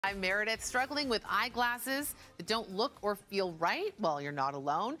I'm Meredith. Struggling with eyeglasses that don't look or feel right? Well, you're not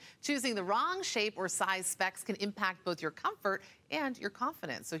alone. Choosing the wrong shape or size specs can impact both your comfort and your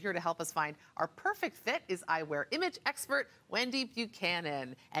confidence. So here to help us find our perfect fit is eyewear image expert Wendy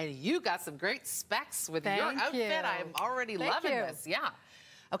Buchanan. And you got some great specs with your outfit. I'm already loving this. Yeah.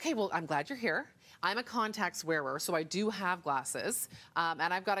 Okay, well, I'm glad you're here. I'm a contacts wearer, so I do have glasses, and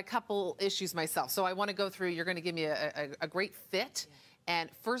I've got a couple issues myself. So I want to go through, you're going to give me a great fit. Yeah.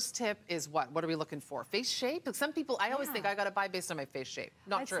 And first tip is what? What are we looking for? Face shape? Some people, I always think I got to buy based on my face shape.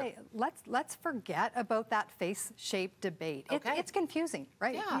 Not true. I'd say let's forget about that face shape debate. Okay. It's confusing,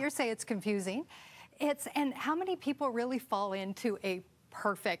 right? Yeah. You're saying it's confusing. And how many people really fall into a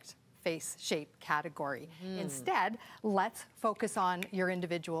perfect face shape category? Instead, let's focus on your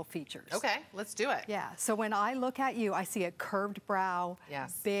individual features. Okay, let's do it. Yeah, so when I look at you, I see a curved brow,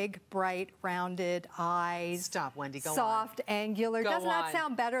 big, bright, rounded eyes. Stop, Wendy, go soft, on. Angular. Doesn't that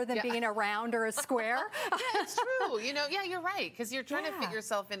sound better than being a round or a square? Yeah, it's true. You know, yeah, you're right, because you're trying to fit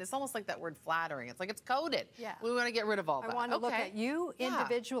yourself in. It's almost like that word flattering. It's like it's coded. Yeah. We want to get rid of all that. I want to look at you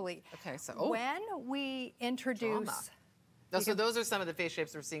individually. Okay, so when we introduce... So those are some of the face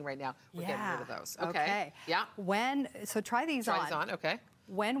shapes we're seeing right now. We're getting rid of those. Okay. Yeah. So try these on. Try these on, okay.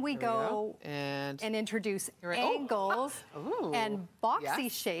 When we go and introduce angles and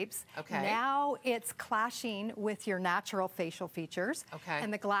boxy shapes, now it's clashing with your natural facial features,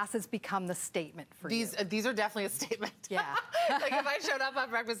 and the glasses become the statement for you. These are definitely a statement. Yeah. Like if I showed up on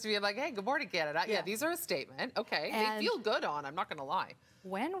Breakfast TV, I'm like, hey, good morning, Canada. Yeah, these are a statement. Okay. And they feel good on, I'm not going to lie.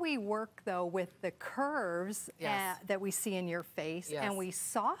 When we work, though, with the curves that we see in your face and we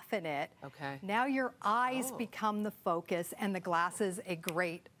soften it, now your eyes become the focus and the glasses a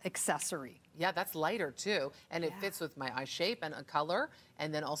great accessory. Yeah, that's lighter, too. And it fits with my eye shape and a color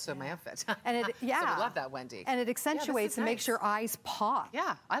and then also my outfit. And so we love that, Wendy. And it accentuates and makes your eyes pop.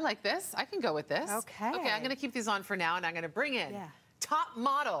 Yeah, I like this. I can go with this. Okay. Okay, I'm going to keep these on for now, and I'm going to bring in top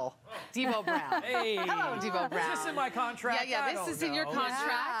model, Devo Brown. Hey. Hello, Devo Brown. Is this in my contract? Yeah, this is in your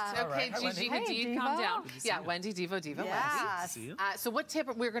contract. Okay, right. Gigi Hadid, calm down. Yeah, Wendy, Devo, Wendy. So what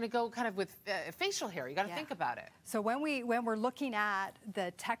tip, we're going to go kind of with facial hair. You got to think about it. So when we're looking at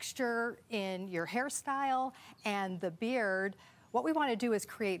the texture in your hairstyle and the beard, what we want to do is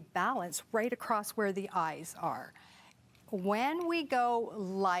create balance right across where the eyes are. When we go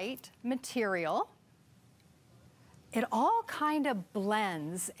light material, it all kind of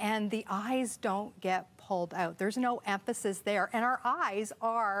blends and the eyes don't get pulled out. There's no emphasis there. And our eyes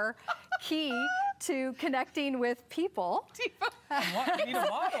are key to connecting with people. I need a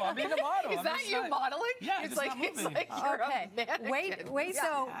model. I need a model. Is that you modeling? Yeah, it's like you're a mannequin.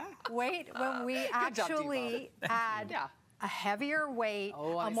 Wait, when we actually add a heavier weight,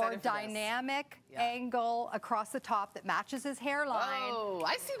 a more dynamic angle across the top that matches his hairline. Oh,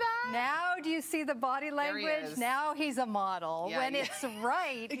 I see that. Now do you see the body language? Now he's a model. When it's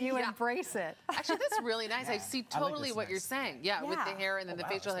right, you embrace it. Actually, that's really nice. I see totally what you're saying. Yeah, with the hair and then the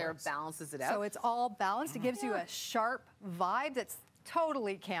facial hair balances it out. So it's all balanced. It gives you a sharp vibe that's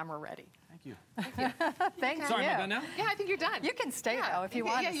totally camera ready. Thank you. Thank you. Sorry, am I done now? Yeah, I think you're done. You can stay, though, if you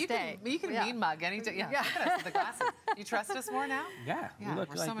want to stay. You can mean mug anytime. Yeah, look at us with the glasses. You trust us more now? Yeah. You look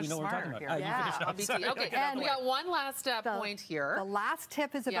we're like so much you know what we're talking about. Yeah. Okay, and we got one last point here. The last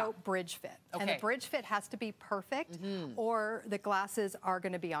tip is about bridge fit. And the bridge fit has to be perfect, or the glasses are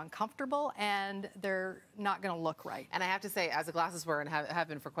going to be uncomfortable and they're not going to look right. And I have to say, as a glasses wearer and have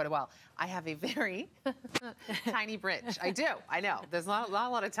been for quite a while, I have a very tiny bridge. I do. I know. There's not a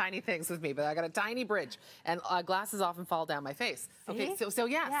lot of tiny things with me, but I got a tiny bridge, and glasses often fall down my face. Okay, so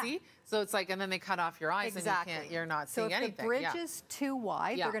see? So it's like, and then they cut off your eyes, and you're not seeing anything. So if the bridge is too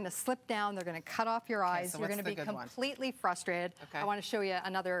wide, they're going to slip down, they're going to cut off your eyes, you're going to be completely frustrated. I want to show you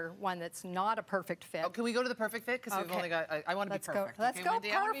another one that's not a perfect fit. Oh, can we go to the perfect fit? Because we've only got, I want to be perfect. Let's go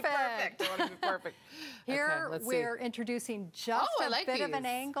perfect. I want to be perfect. I want to be perfect. Here we're introducing just a bit of an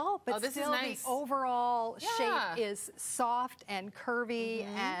angle, but still the overall shape is soft and curvy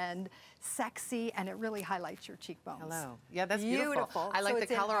and sexy, and it really highlights your cheekbones. Hello. Yeah, that's beautiful. I like the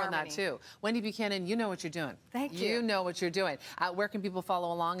color on that too. Wendy Buchanan, you know what you're doing. Thank you. You know what you're doing. Where can people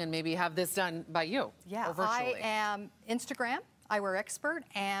follow along and maybe have this done by you? Yeah, or virtually? I am Instagram, Eyewear Expert,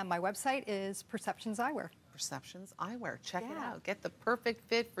 and my website is Perceptions Eyewear. Perceptions Eyewear. Check it out. Get the perfect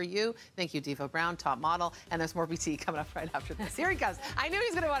fit for you. Thank you, Devo Brown, top model. And there's more BT coming up right after this. Here he comes. I knew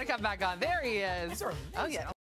he's going to want to come back on. There he is. These are amazing. Oh, yeah.